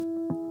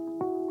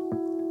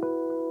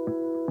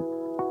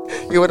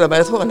Jo da, men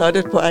jeg tror han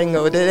hadde et poeng,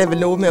 og det er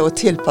vel noe med å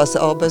tilpasse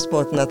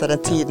arbeidsmåten etter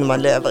den tiden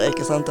man lever,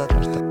 ikke sant?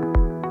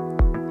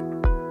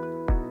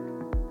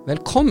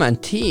 Velkommen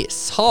til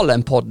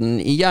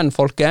Salem-podden igjen,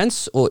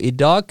 folkens, og i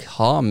dag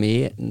har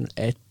vi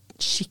et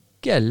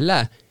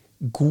skikkelig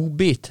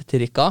godbit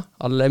til dere,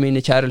 alle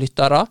mine kjære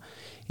lyttere.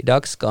 I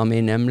dag skal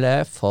vi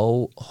nemlig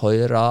få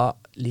høre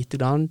litt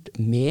grann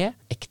med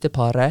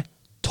ekteparet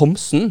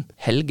Thomsen,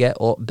 Helge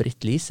og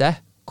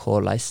Britt-Lise,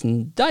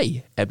 hvordan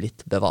de er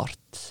blitt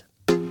bevart.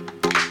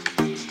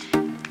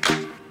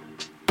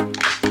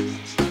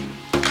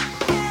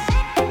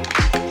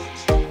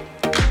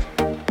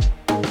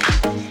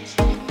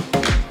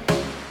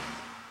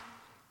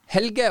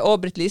 Helge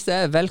og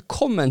Britt-Lise,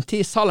 velkommen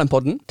til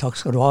Salem-podden. Takk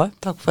skal du ha.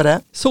 Takk for det.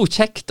 Så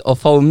kjekt å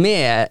få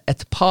med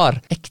et par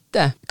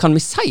ekte, kan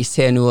vi si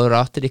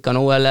seniorer til dere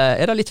nå,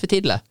 eller er det litt for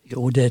tidlig?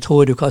 Jo, det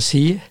tror jeg du kan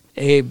si.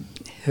 Jeg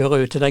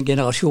hører jo til den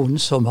generasjonen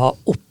som har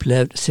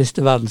opplevd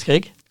siste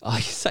verdenskrig.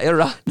 Oi, sier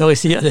du det? Når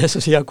jeg sier det, så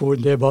sier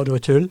koden det er bare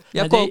noe tull.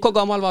 Ja, hvor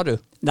gammel var du?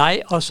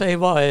 Nei, altså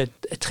jeg var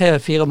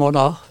 3-4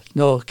 måneder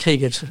når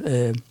krigen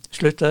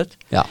sluttet.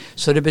 Ja.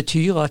 Så det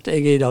betyr at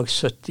jeg er i dag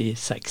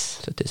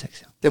 76.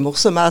 76, ja. Det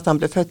morsomme er at han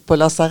ble født på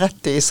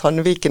lasarettet i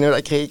Sandviken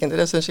under krigen.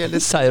 Det synes jeg er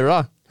litt... Sier du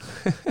det?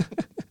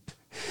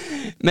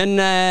 men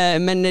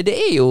det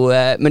er jo...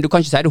 Men du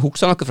kan ikke si du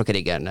husker noe fra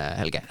krigen,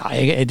 Helge?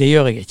 Nei, det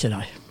gjør jeg ikke,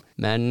 nei.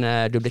 Men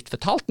du har blitt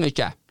fortalt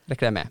mye,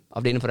 rekker det med,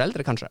 av dine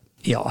foreldre kanskje?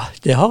 Ja,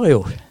 det har jeg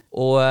jo.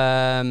 Og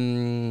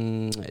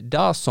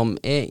det som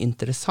er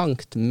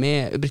interessant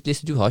med...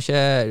 Britt-Lise, du har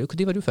ikke... Hvor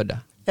var du født?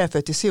 Jeg er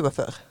født i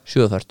 47.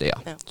 47, ja.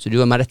 Ja. Så du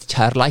er mer et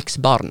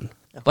kjærleiksbarn.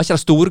 Ja. Var ikke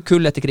det store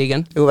kull etter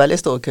krigen? Jo, veldig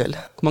stor kull.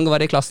 Hvor mange var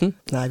det i klassen?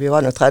 Nei, vi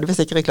var nå 30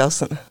 stykker i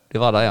klassen. Det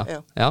var det, ja.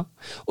 Ja.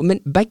 Men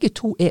begge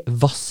to er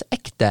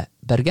vassekte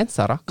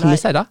bergensere, kan Nei.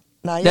 vi si det?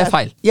 Nei, Det er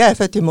feil. Jeg er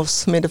født i Moss.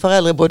 Mine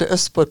foreldre bodde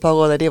øst på et par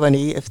år da de var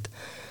nygift.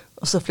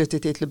 Og så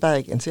flyttet de til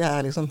Bergen, så jeg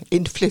er liksom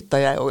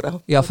innflytter jeg også da.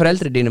 Ja,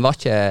 foreldre dine var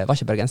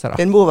ikke bergensere?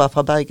 Min mor var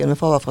fra Bergen, min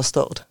far var fra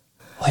Stord.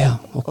 Åja,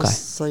 ok. Og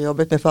så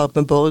jobbet min far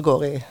på en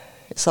borgård i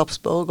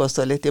Sarpsborg, og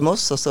så litt i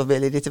Moss, og så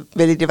ville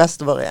de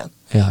vestover igjen.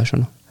 Ja, jeg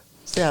skjønner.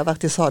 Så jeg har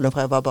vært i Salem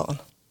fra jeg var barn.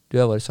 Du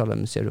har vært i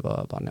Salem siden du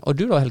var barn. Og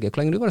du da, Helge,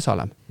 hvor lenge du var i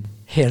Salem?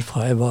 Helt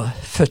fra jeg var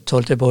født,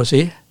 holdt jeg på å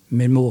si.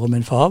 Min mor og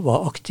min far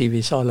var aktive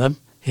i Salem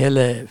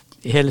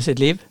hele sitt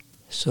liv.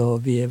 Så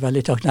vi er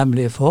veldig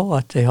takknemlige for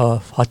at jeg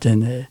har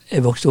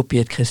vokst opp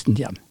i et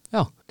kristent hjem.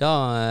 Ja, da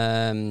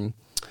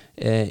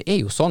er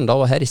jo sånn da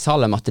her i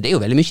Salem at det er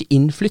jo veldig mye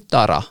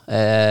innflyttere.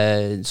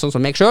 Sånn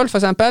som meg selv, for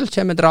eksempel,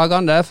 kommer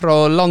dragende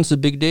fra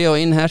landsbygda og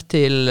inn her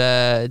til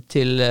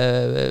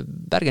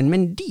Bergen.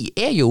 Men de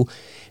er jo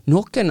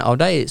noen av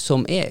de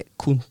som er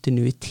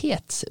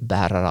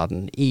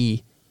kontinuitetsbærerne i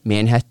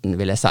menigheten,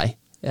 vil jeg si.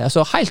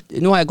 Altså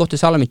nå har jeg gått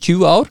til Salem i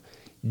 20 år.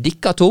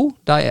 Dikka to,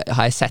 de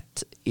har jeg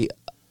sett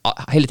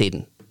hele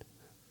tiden.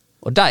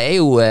 Og det er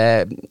jo,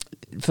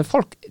 for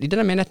folk i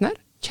denne menigheten her,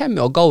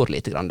 kommer og går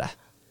litt grann det.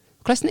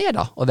 Hvordan er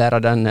det å være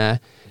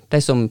de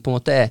som på en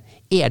måte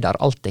er der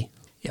alltid?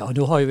 Ja,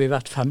 nå har jo vi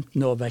vært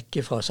 15 år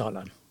vekke fra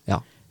Salem.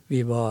 Ja.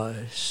 Vi var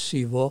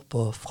 7 år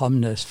på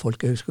Framnes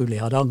Folkehøgskole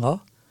i Hardanger,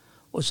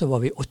 og så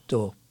var vi 8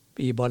 år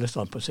i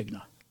Balestrand på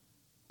Sygna.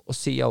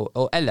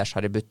 Og ellers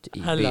har de bodd i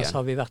byen? Ellers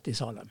har vi vært i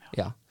Salem,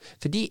 ja.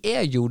 For de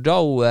er jo da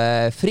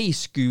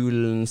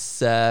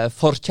friskolens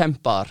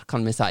forkjemper,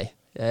 kan vi si.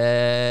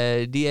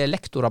 De er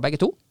lektorer begge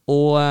to,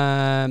 og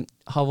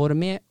har vært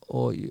med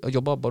og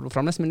jobbet både på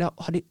Framnes, men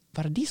var det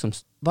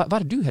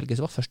du, Helge,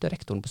 som var første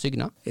rektoren på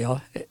Sygna? Ja,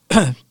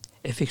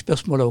 jeg fikk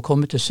spørsmålet å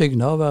komme til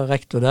Sygna og være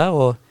rektor der,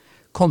 og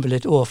kom vel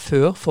et år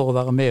før for å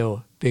være med og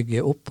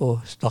bygge opp og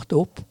starte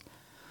opp,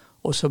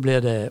 og så ble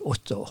det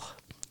 8 år.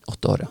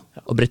 8 år, ja.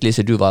 Og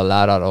Britt-Lise, du var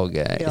lærer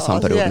også i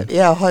samme perioden.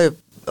 Jeg har jo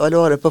alle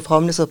året på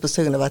Framnes og på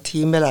Sygna vært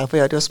timelærer, for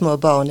jeg hadde jo små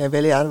barn, jeg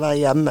ville gjerne være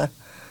hjemme.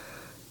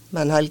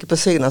 Men Helge på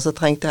Sygna så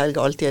trengte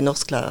Helge alltid en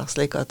norsklærer,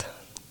 slik at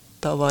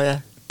da var jeg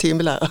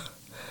timelærer.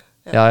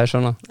 Ja, jeg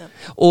skjønner. Ja.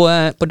 Og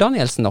på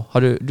Danielsen da, har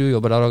du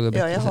jobbet der også?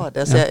 Ja, jeg har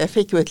det. Så jeg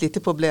fikk jo et lite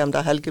problem da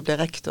Helge ble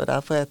rektor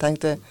der, for jeg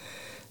tenkte,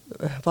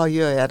 hva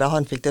gjør jeg da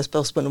han fikk det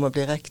spørsmålet om å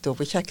bli rektor?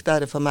 Hvor kjekt er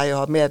det for meg å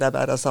ha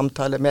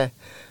medarbeidersamtale med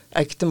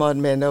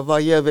ektemannen min, og hva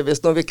gjør vi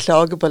hvis når vi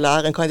klager på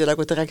læreren, kan jeg da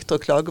gå til rektor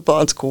og klage på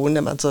hans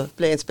kone, men så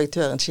ble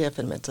inspektøren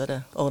sjefen min, så det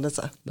ordnet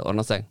seg. Det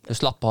ordnet seg. Du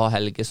slapp å ha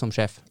Helge som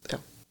sjef. Ja.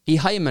 I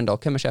heimen da,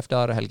 hvem er sjef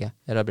der, Helge?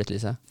 Er det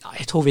Britt-Lise? Ja,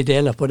 jeg tror vi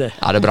deler på det.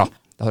 Ja, det er bra.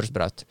 Det høres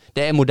bra ut.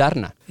 Det er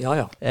moderne. Ja,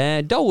 ja.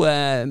 Da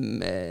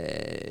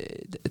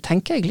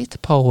tenker jeg litt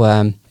på,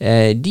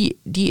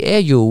 de er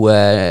jo,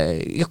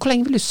 ja, hvor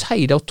lenge vil du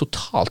si da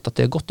totalt at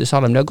det har gått i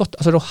Salem? Det har gått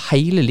altså da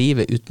hele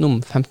livet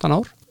utenom 15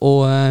 år.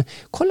 Og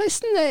hva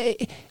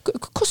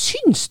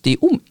syns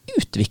de om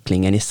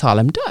utviklingen i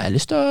Salem? Da har jeg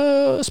lyst til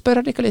å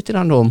spørre dere litt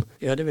om.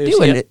 Ja, det er jo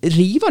en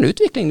rivende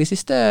utvikling de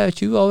siste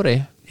 20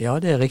 årene. Ja,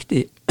 det er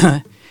riktig.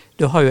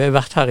 Da har jo jeg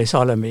vært her i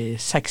Salem i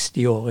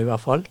 60 år i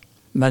hvert fall.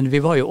 Men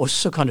vi var jo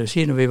også, kan du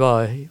si, når vi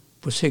var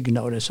på Sygna,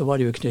 så var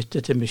det jo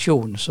knyttet til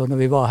misjonen. Så når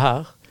vi var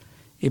her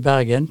i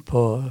Bergen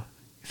på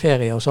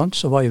ferie og sånt,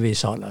 så var jo vi i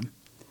Salem.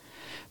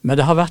 Men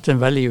det har vært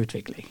en veldig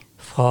utvikling.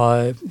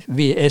 Fra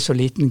vi så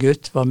liten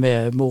gutt, var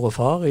med mor og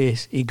far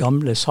i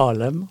gamle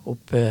Salem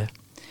oppe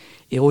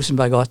i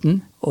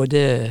Rosenberggaten, og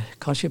det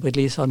kanskje Britt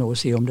Lise har noe å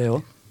si om det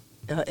også.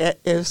 Ja,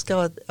 jeg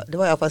husker at det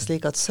var i hvert fall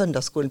slik at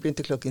søndagsskolen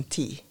begynte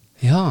 10:00.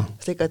 Ja.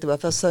 Slik at det var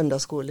først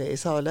søndagsskole i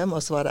Salem,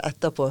 og så var det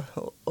etterpå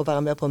å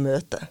være med på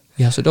møte.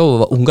 Ja, så da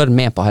var ungene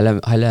med på hele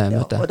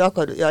møtet? Og da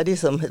kan du,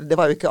 det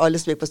var jo ikke alle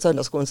som gikk på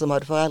søndagsskolen som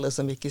hadde foreldre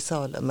som gikk i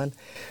Salem,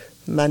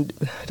 men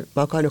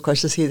man kan jo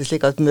kanskje si det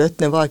slik at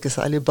møtene var ikke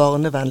særlig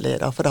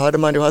barnevennlige da, for da hadde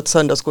man jo hatt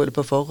søndagsskole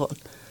på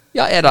forhånd.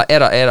 Ja, er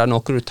det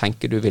noe du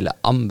tenker du ville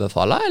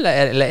anbefale,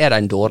 eller er det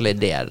en dårlig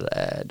idé?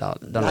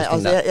 Nei,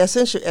 altså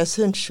jeg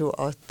synes jo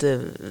at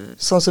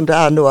sånn som det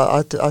nå,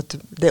 at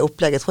det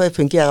opplegget tror jeg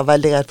fungerer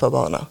veldig greit for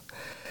barna.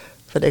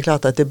 For det er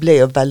klart at det ble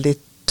jo veldig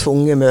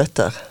tunge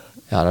møter.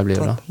 Ja, det blir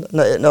det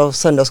da. Når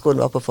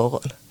søndagsskolen var på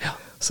forhånd. Ja.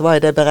 Så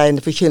var det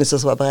forkynnelse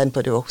som var beregnet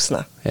på de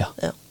voksne. Ja.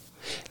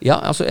 Ja,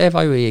 altså jeg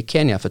var jo i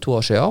Kenya for 2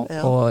 år siden,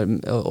 Ja.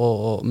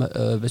 og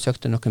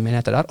besøkte noen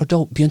menigheter der, og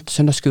da begynte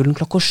søndagsskolen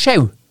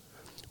 7:00.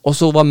 Og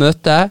så var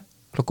møtet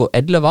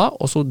 11:00,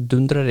 og så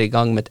dundret de i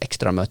gang med et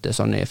ekstra møte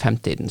sånn i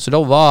 5-tiden. Så da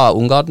var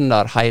ungene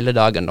der hele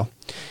dagen da.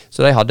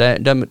 Så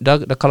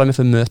det kaller vi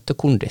for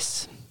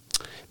møtekondis.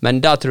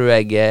 Men da tror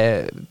jeg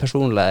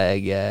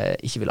personlig jeg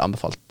ikke ville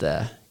anbefalt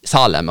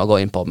Salem å gå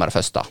inn på med det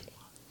første.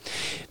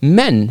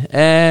 Men,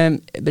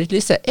 Britt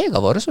Lise, jeg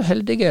har vært så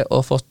heldig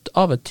og fått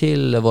av og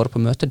til vært på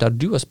møte der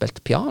du har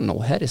spilt piano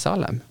her i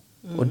Salem.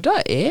 Og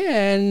det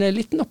en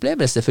liten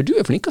opplevelse, for du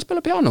flink å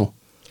spille piano.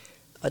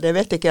 Ja, det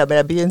vet ikke jeg, men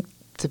jeg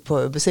begynte på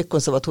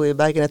Musikkonservatoriet i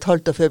Bergen et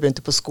halvt år før jeg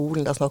begynte på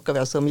skolen. Da snakker vi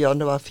altså om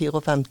januar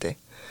 54.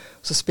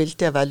 Så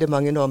spilte jeg veldig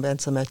mange år med en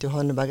som het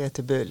Johanne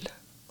Margrethe Bull.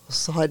 Og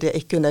så hadde jeg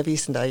ikke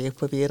undervisen da jeg gikk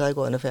på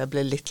videregående, for jeg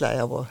ble litt lei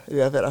av å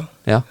øve da.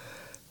 Ja.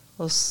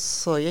 Og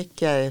så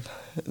gikk jeg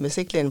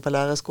musikklinjen på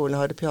lærerskolen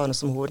og hadde piano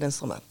som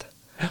hovedinstrument.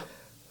 Ja.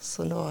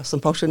 Så nå, som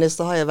pensjonist,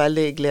 har jeg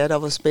veldig glede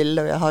av å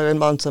spille, og jeg har jo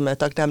en mann som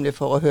takknemlig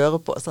for å høre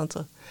på. Sant?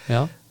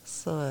 Ja.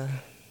 Så,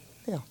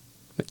 ja.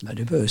 Men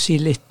du bør jo si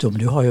litt om,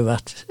 du har jo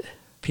vært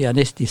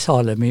pianist i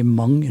Salem i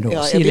mange år.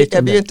 Ja,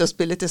 jeg begynte å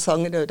spille til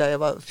sangene da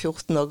jeg var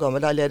 14 år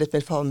gammel. Da ledet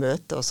min far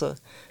møte, og så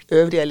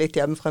øvde jeg litt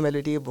hjemme fra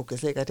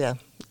melodiboken, slik at jeg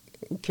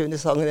kunne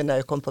sangene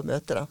når jeg kom på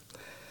møte da.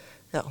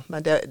 Ja,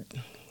 men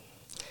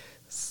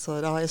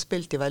så da har jeg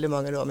spilt i veldig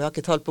mange år, men jeg har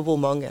ikke talt på hvor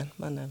mange.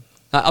 Men,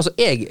 Nei, altså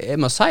jeg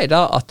må si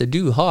da at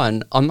du har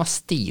en annen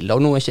stil, og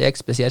nå ikke jeg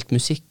spesielt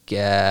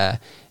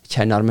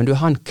musikkkenner, men du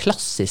har en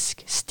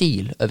klassisk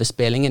stil over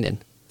spillingen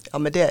din. Ja,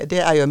 men det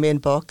jo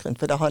min bakgrunn,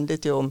 for det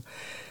handlet jo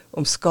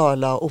om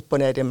skala, opp og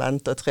ned i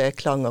ment, og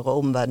treklanger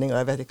og omvendinger,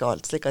 jeg vet ikke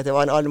alt. Slik at det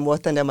var en annen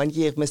måte enn det man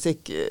gir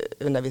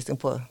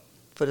musikkundervisning på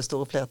for det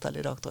store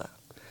flertallet i dag, tror jeg.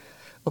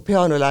 Og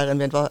pianolæreren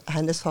min,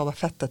 hennes far var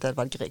fett at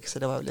Edvard Grieg, så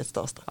det var jo litt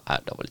stas da. Ja,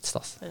 det var litt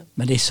stas. Ja.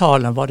 Men i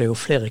Salem var det jo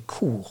flere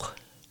kor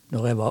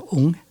når jeg var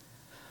ung,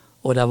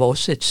 og det var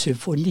også et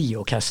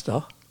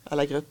symfoniorkester.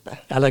 Eller gruppe.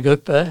 Eller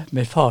gruppe.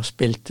 Min far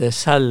spilte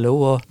cello,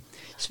 og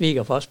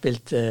svigerfar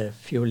spilte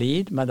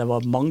fiolin, men det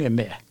var mange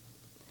med.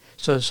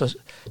 Så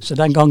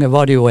den gangen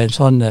var det jo en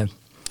sånn,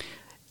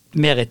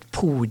 mer et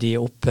podie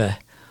oppe,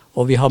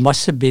 og vi har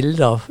masse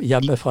bilder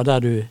hjemme fra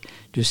der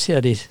du ser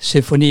de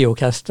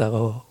symfoniorkester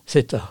og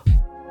sitter.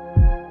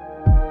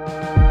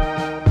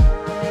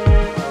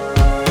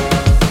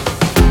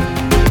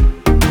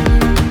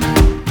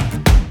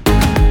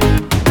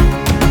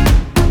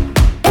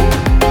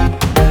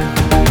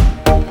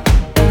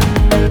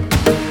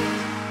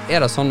 Er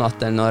det sånn at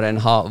når en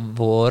har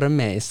vært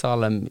med i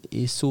Salem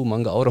i så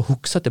mange år og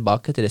hukset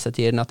tilbake til disse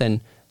tidene, at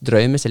en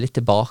drømmer seg litt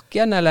tilbake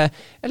igjen, eller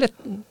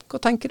hva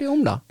tenker du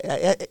om det?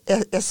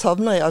 Jeg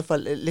savner i alle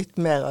fall litt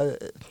mer av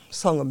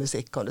sang og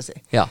musikk, kan du si.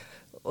 Ja.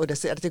 Og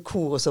dette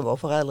koret som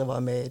våre foreldre var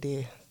med,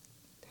 de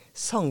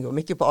sang jo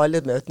ikke på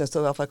alle møtene,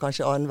 så i hvert fall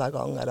kanskje annen hver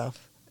gang, eller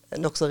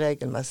nok så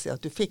regelmessig, at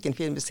du fikk en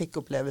fin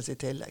musikkopplevelse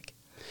i tillegg.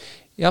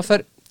 Ja,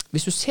 for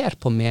hvis du ser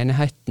på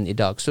menigheten i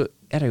dag, så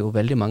er det jo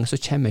veldig mange som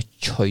kommer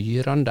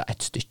kjørende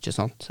et stykke,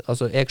 sant?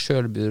 Altså, jeg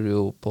selv bor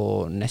jo på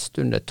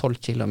nesten 12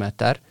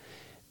 kilometer.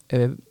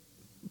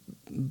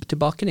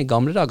 Tilbake i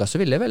gamle dager så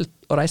ville jeg vel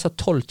å reise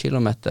 12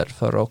 kilometer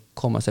for å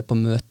komme seg på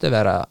møte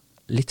være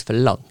litt for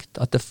langt.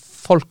 At det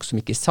folk som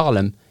gikk i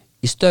Salem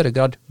i større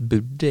grad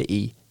bodde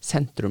i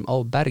sentrum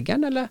av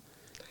Bergen, eller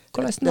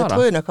hvordan var det? Det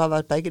tror jeg nok har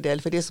vært begge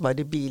deler, for de som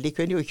hadde bil, de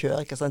kunne jo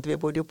kjøre, ikke sant?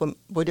 Vi bodde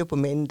jo på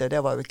Minde,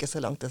 det var jo ikke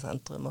så langt til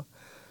sentrum, og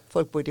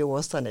folk bodde i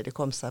Åsane, de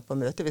kom seg på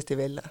møte hvis de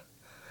ville.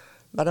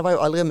 Men det var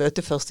jo aldri møte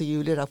 1.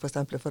 juli der, for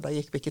eksempel, for da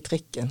gikk vi ikke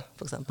trikken,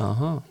 for eksempel.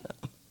 Aha. Ja.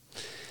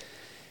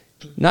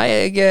 Nei,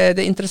 det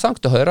er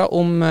interessant å høre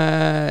om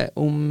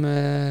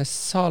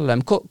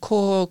Salem.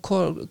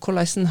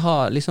 Hvordan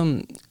har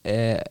liksom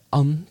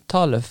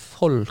antallet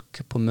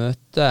folk på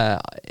møte,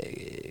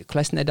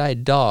 hvordan er det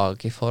i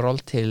dag i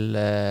forhold til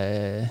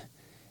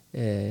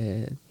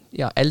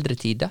eldre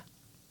tider?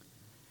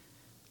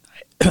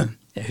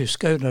 Jeg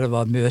husker jo når det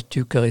var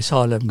møteuker i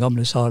Salem,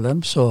 gamle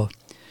Salem, så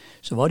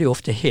var det jo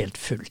ofte helt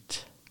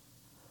fullt,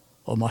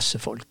 og masse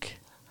folk.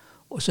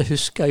 Og så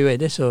husker jo jeg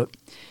det så,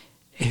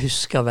 jeg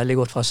husker veldig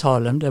godt fra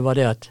Salem, det var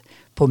det at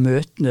på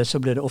møtene så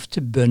ble det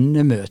ofte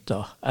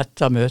bønnemøter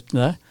etter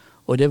møtene,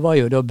 og det var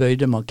jo da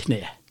bøyde man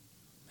kne.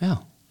 Ja.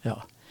 Ja.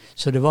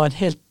 Så det var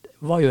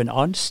jo en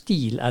annen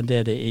stil enn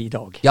det er i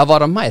dag. Ja,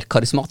 var det mer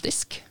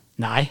karismatisk?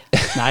 Nei,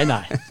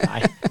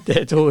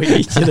 det tror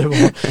jeg ikke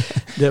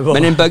det var.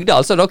 Men en bøgde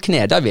altså da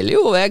kne, det ville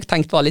jo jeg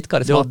tenkt var litt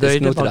karismatisk. Da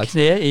bøyde man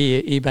kne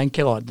i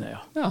benkeradene,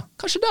 ja. Ja,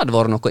 kanskje det hadde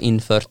vært noe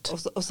innført.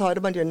 Og så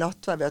hadde man jo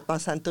nattverd ved at man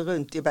sendte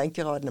rundt i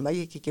benkeradene, man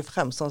gikk ikke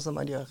frem sånn som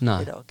man gjør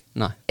i dag.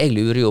 Nei, jeg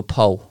lurer jo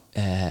på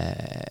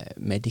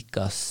med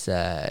dikkas,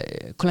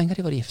 hvor lenge har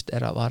de vært gift?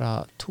 Er det bare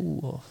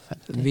 52?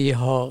 Vi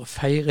har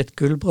feiret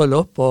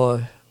gullbryllup,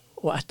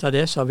 og etter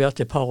det så har vi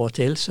hatt et par år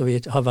til, så vi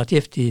har vært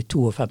gift i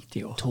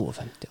 52 år.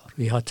 52 år.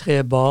 Vi har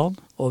 3 barn,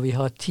 og vi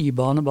har 10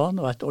 barnebarn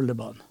og et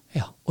oldebarn.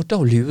 Ja, og da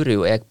lurer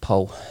jo jeg på,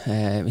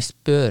 vi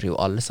spør jo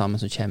alle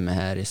sammen som kommer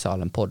her i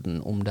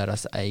Salem-podden om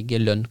deres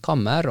egen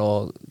lønnkammer,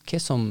 og hva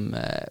som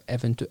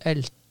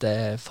eventuelt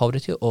får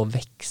det til å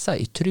vekse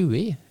i tro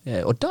i.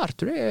 Og der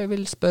tror jeg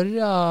vil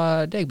spørre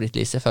deg,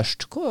 Britt-Lise,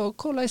 først.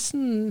 Hvordan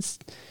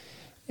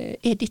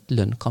er ditt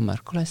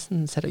lønnkammer?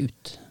 Hvordan ser det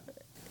ut?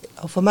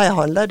 For meg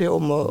handler det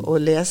om å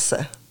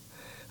lese,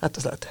 rett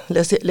og slett.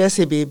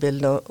 Lese i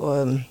Bibelen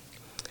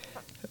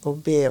og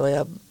be, og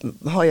jeg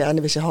har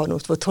gjerne ikke ha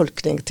noe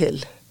fortolkning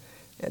til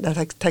den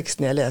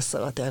teksten jeg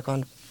leser, at jeg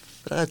kan,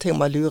 for det er ting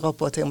man lurer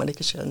på, ting man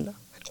ikke skjønner.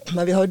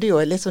 Men vi hadde jo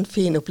en litt sånn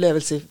fin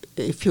opplevelse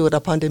i fjor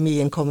da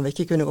pandemien kom, vi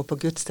ikke kunne gå på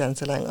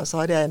gudstjeneste lenger. Så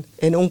hadde jeg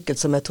en onkel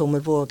som er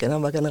Tormod Vågen,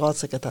 han var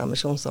generalsekretær i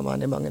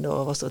Misjonssambandet i mange år,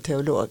 og var så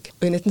teolog.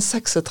 Og i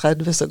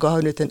 1936 så ga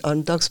han ut en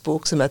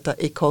andagsbok som heter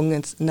I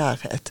kongens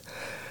nærhet.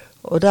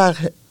 Og der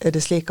er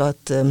det slik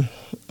at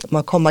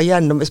man kommer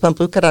gjennom, hvis man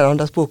bruker den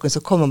andagsboken, så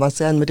kommer man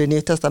seg gjennom Det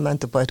nye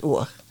testamentet på et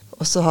år.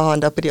 Og så har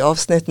han der på de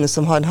avsnittene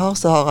som han har,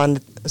 så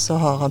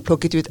har han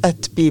plukket ut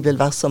et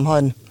bibelvers som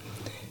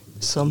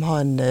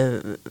han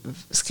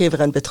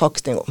skriver en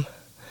betraktning om.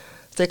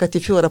 Slik at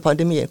i fjor da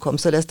pandemien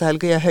kom, så leste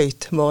Helge jeg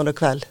høyt morgen og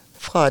kveld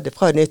fra Det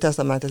nye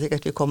testamentet, slik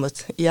at vi kom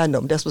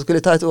igjennom det som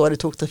skulle ta et år,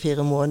 det tok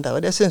 3-4 måneder,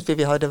 og det synes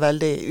vi hadde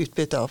veldig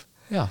utbytte av.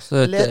 Ja,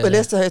 og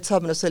leste høyt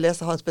sammen, og så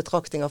leste hans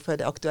betraktninger for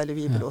det aktuelle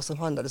bibelord som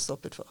han hadde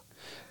stoppet for.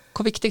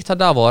 Hvor viktig har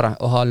det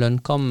vært å ha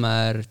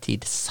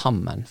lønnkammertid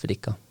sammen for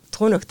dere? Jeg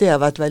tror nok det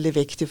har vært veldig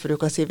viktig, for du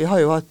kan si, vi har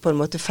jo hatt på en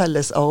måte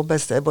felles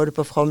arbeidssted, både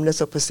på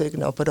Framnes og på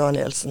Sygna og på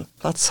Danielsen.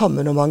 Vært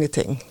sammen om mange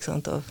ting. Ikke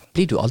sant?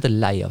 Blir du aldri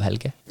lei av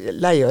Helge?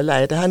 Lei og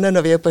lei. Det hender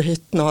når vi er på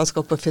hytten og han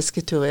skal på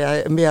fisketur,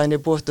 jeg er med han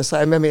i båten, så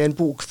er jeg med meg en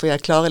bok, for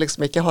jeg klarer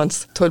liksom ikke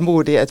hans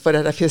tålmodighet for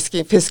det der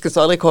fisken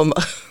som aldri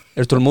kommer.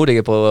 Er du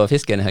tålmodig på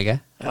fisken, Helge?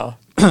 Ja,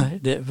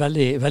 det er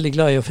veldig, veldig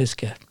glad i å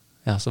fiske.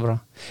 Ja, så bra.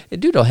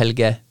 Du da,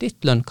 Helge,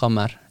 ditt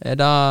lønnkammer, er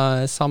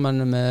det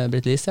sammen med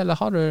Britt-Lise, eller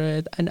har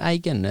du en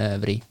egen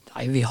vri?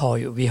 Nei, vi har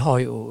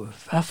jo,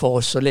 her for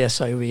oss så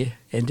leser jo vi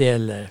en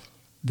del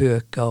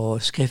bøker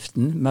og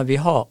skriften, men vi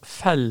har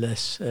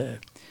felles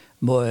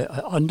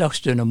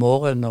andagsstund om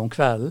morgenen og om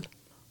kvelden,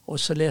 og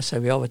så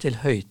leser vi av og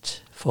til høyt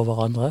for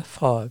hverandre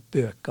fra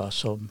bøker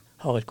som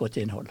har et godt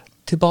innhold.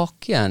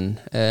 Tilbake igjen,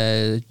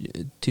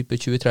 type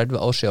 20-30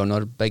 år siden,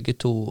 når begge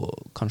to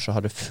kanskje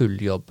hadde full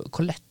jobb.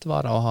 Hvor lett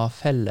var det å ha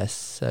felles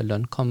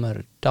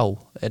lønnkammer da?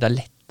 Er det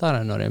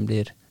lettere når en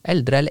blir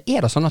eldre, eller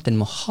er det sånn at en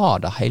må ha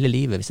det hele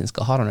livet hvis en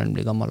skal ha det når en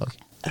blir gammel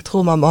også? Jeg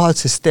tror man må ha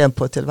et system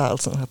på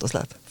tilværelsen, rett og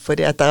slett.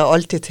 Fordi at det er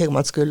alltid ting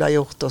man skulle ha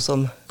gjort, og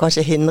som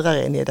kanskje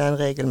hindrer inn i den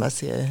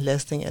regelmessige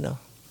lesningen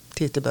og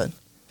tid til bønn.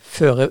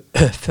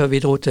 Før vi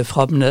dro til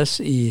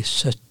Framnes i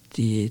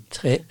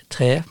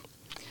 73,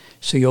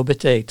 så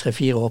jobbet jeg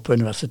 3-4 år på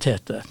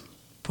universitetet,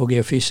 på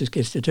Geofysisk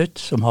institutt,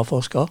 som har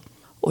forsker.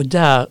 Og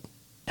der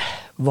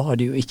var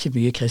det jo ikke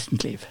mye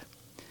kristent liv.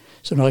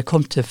 Så når jeg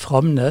kom til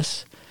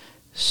Framnes,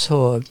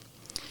 så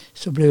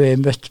ble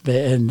jeg møtt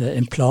med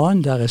en plan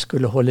der jeg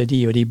skulle holde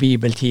de og de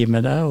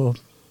bibeltimene, og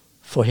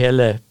for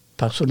hele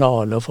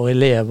personalet og for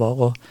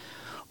elever,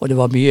 og det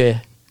var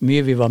mye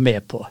vi var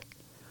med på.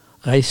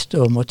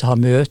 Reiste og måtte ha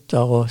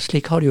møter, og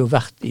slik har det jo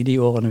vært i de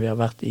årene vi har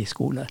vært i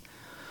skole.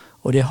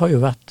 Og det har jo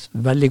vært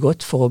veldig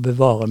godt for å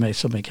bevare meg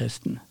som en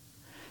kristen,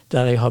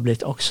 der jeg har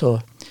blitt også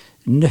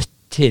nødt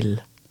til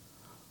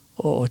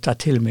å ta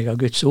til meg av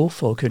Guds ord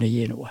for å kunne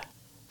gi noe.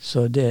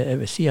 Så jeg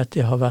vil si at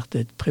det har vært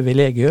et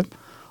privilegium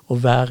å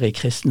være i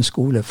kristen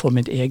skole for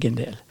min egen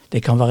del.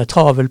 Det kan være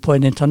travel på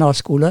en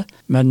internatskole,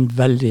 men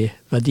veldig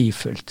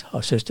verdifullt,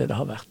 synes jeg det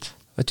har vært.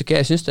 Vet du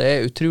hva, jeg synes det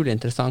er utrolig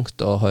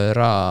interessant å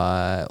høre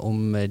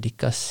om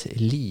deres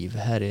liv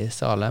her i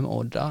Salem,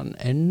 og den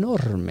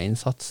enorme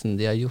innsatsen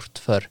de har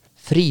gjort for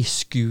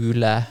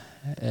friskole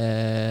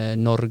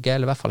Norge,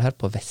 eller i hvert fall her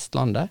på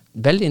Vestlandet.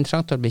 Veldig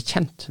interessant å bli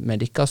kjent med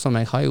dere, som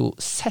jeg har jo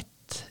sett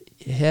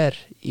her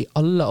i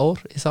alle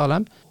år i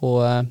Salem,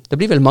 og det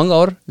blir vel mange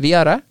år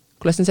videre.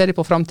 Hvordan ser de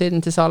på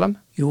fremtiden til Salem?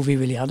 Jo, vi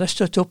vil gjerne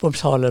støtte opp om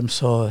Salem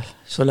så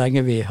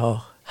lenge vi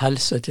har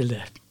helse til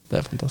det. Det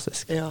er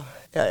fantastisk. Ja.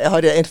 Jeg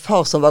hadde en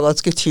far som var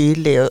ganske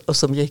tydelig, og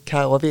som gikk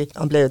her, og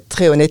han ble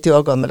 93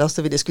 år gammel,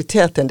 så vi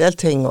diskuterte en del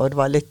ting, og det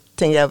var litt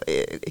ting jeg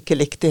ikke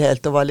likte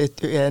helt og var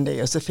litt uenig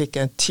i, og så fikk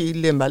jeg en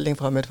tydelig melding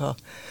fra min far.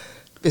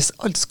 Hvis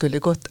alt skulle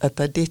gått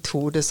etter ditt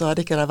hode, så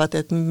hadde ikke det vært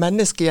et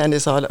menneske igjen i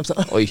Salem.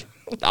 Oi,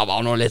 det var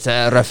noe litt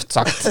røft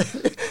sagt.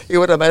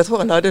 Jo da, men jeg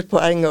tror han hadde et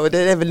poeng, og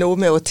det er vel noe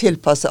med å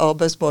tilpasse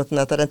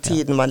arbeidsmåten etter den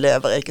tiden man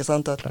lever, ikke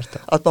sant?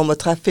 At man må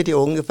treffe de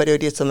unge, for det er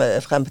jo de som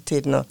er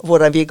fremtiden, og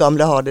hvordan vi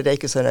gamle har det, det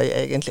er ikke så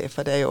nøye egentlig,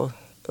 for det er jo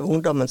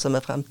ungdommen som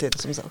er fremtiden,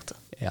 som sagt.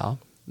 Ja,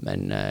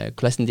 men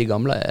hvordan de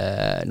gamle,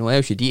 nå er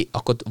jo ikke de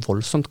akkurat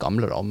voldsomt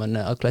gamle da, men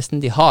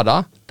hvordan de har det,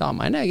 da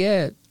mener jeg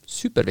er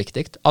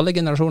superviktig. Alle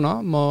generasjoner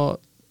må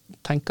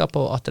tenke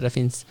på at det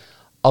finnes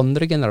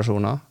andre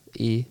generasjoner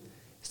i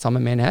samme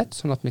menighet,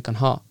 sånn at vi kan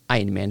ha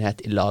en menighet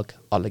i lag,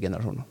 alle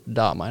generasjoner.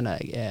 Det mener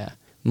jeg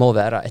må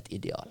være et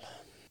ideal.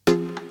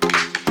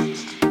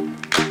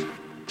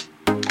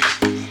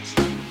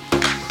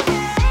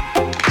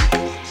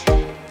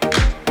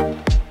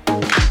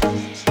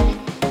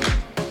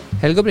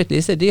 Helge og Britt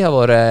Lise, de har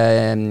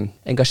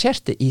vært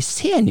engasjerte i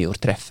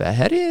seniortreffet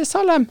her i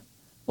Salem.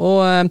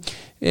 Og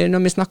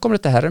når vi snakker om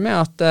dette her med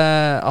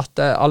at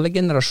alle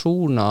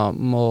generasjoner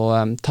må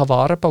ta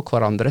vare på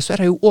hverandre, så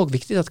er det jo også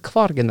viktig at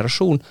hver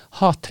generasjon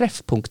har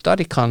treffpunkt der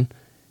de kan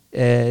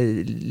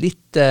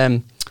litt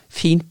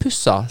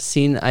finpusse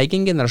sin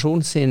egen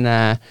generasjon, sin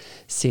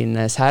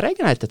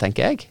særegenheter,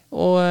 tenker jeg.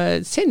 Og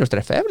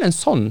seniortreffet er vel en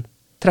sånn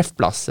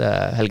treffplass,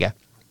 Helge?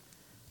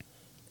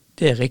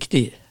 Det er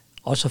riktig.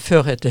 Altså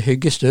før het det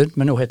Hyggestund,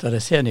 men nå heter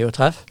det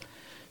seniortreff.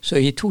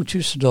 Så i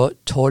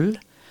 2012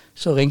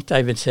 så ringte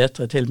Eivind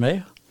Sætre til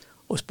meg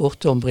og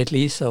spurte om Britt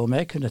Lise og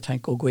meg kunne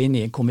tenke å gå inn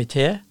i en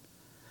komité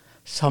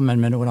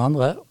sammen med noen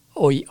andre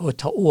og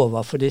ta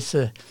over for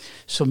disse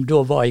som da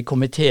var i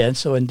komiteen,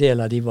 så en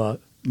del av de var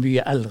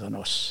mye eldre enn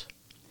oss.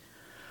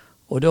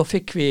 Og da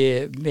fikk vi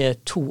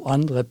med 2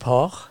 andre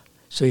par,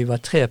 så vi var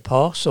 3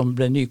 par som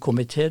ble ny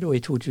komité da i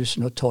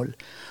 2012.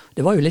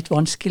 Det var jo litt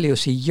vanskelig å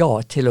si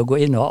ja til å gå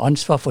inn og ha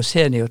ansvar for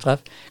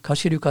seniortreff.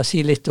 Kanskje du kan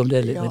si litt om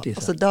det? Ja,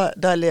 altså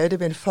da levde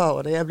min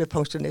far, og da jeg ble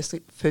pensjonist,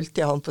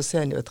 fulgte jeg ham på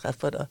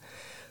seniortreff, og da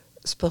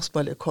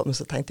spørsmålet kom,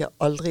 så tenkte jeg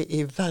aldri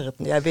i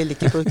verden, jeg vil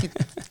ikke bruke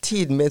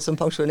tiden min som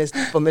pensjonist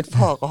på min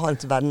far og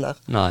hans venner.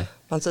 Nei.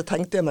 Men så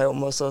tenkte jeg meg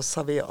om, og så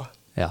sa vi ja.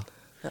 Ja.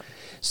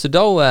 Så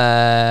da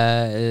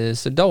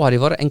har de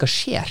vært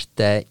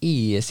engasjerte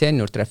i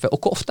seniortreffet.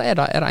 Og hvor ofte er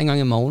det? Er det en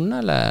gang i måneden,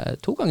 eller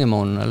 2 ganger i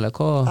måneden, eller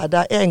hva? Ja,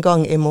 det er en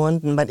gang i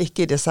måneden, men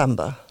ikke i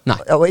desember.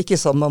 Nei. Ja, og ikke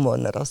i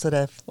sommermåneden da, så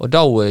det... Og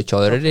da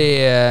kjører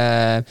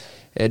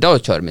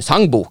vi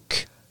sangbok.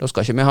 Da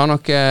skal ikke vi ha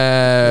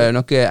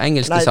noen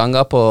engelske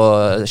sanger på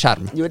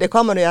skjerm. Jo, det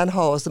kan man jo gjerne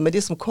ha også, men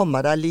de som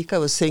kommer der liker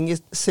jo å synge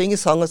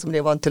sanger som de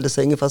er vant til å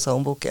synge fra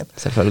sangboken.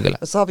 Selvfølgelig.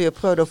 Så har vi jo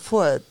prøvd å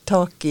få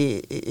tak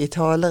i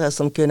talere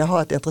som kunne ha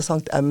et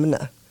interessant emne.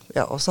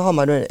 Ja, og så har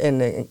man jo en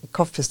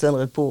kaffestund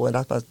rundt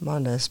bordet, at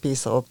man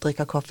spiser og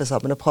drikker kaffe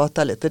sammen og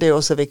prater litt. Det er jo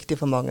også viktig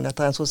for mange, at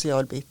det er en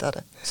sosial bit av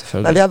det.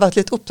 Men vi har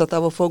vært litt opptatt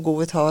av å få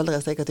gode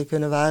talere, slik at det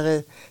kunne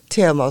være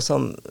temaer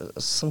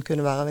som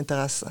kunne være av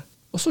interesse.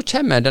 Og så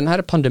kommer denne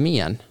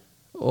pandemien,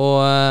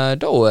 og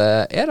da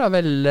er det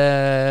vel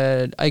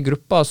en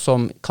gruppe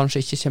som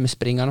kanskje ikke kommer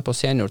springende på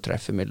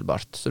seniortreff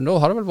umiddelbart. Så da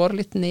har det vel vært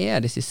litt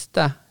nede de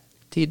siste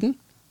tiden?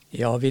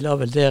 Ja, vi la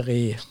vel der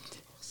i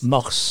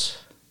mars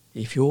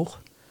i fjor,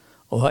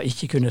 og har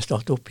ikke kunnet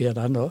starte opp igjen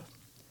ennå.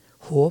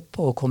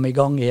 Håper å komme i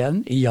gang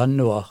igjen i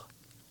januar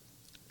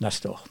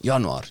neste år.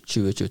 Januar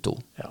 2022.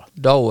 Ja.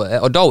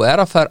 Og da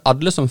er det for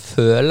alle som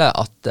føler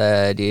at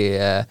de...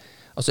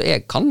 Altså,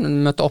 jeg kan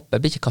møte opp,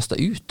 jeg blir ikke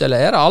kastet ut,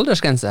 eller er det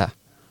aldersgrense her?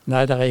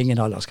 Nei, det er ingen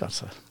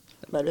aldersgrense.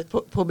 Men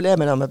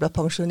problemet når man blir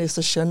pensjonist,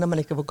 så skjønner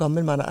man ikke hvor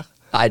gammel man er.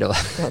 Nei, da.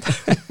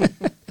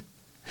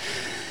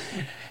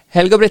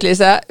 Helge og Britt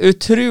Lise,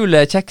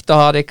 utrolig kjekt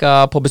å ha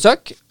dere på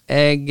besøk.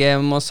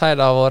 Jeg må si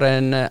det har vært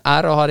en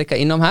ære å ha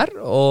dere innom her,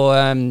 og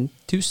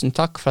tusen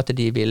takk for at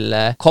de vil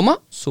komme.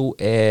 Så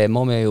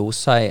må vi jo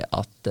si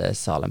at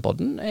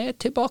Salempodden er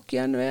tilbake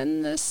igjen ved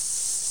en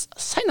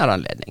senere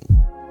anledning.